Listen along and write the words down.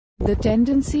The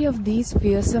tendency of these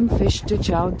fearsome fish to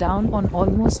chow down on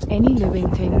almost any living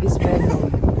thing is well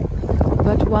known.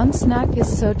 But one snack is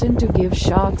certain to give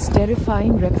sharks'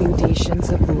 terrifying reputations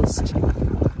a boost.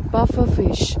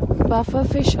 Pufferfish.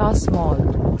 Pufferfish are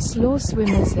small, slow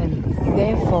swimmers and,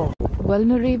 therefore,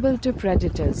 vulnerable to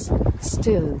predators.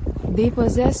 Still, they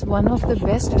possess one of the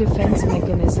best defense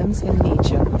mechanisms in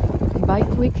nature. By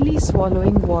quickly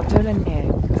swallowing water and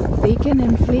air, they can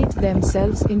inflate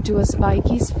themselves into a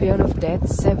spiky sphere of death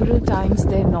several times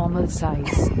their normal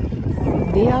size.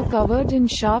 They are covered in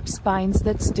sharp spines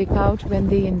that stick out when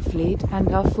they inflate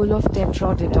and are full of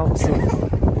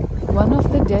tetrodotoxin, one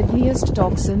of the deadliest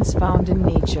toxins found in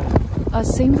nature. A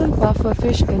single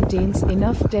pufferfish contains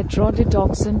enough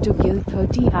tetrodotoxin to kill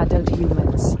 30 adult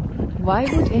humans. Why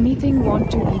would anything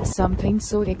want to eat something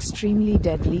so extremely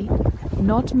deadly?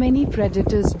 Not many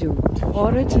predators do,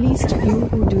 or at least few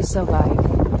who do survive.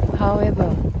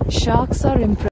 However, sharks are impressive.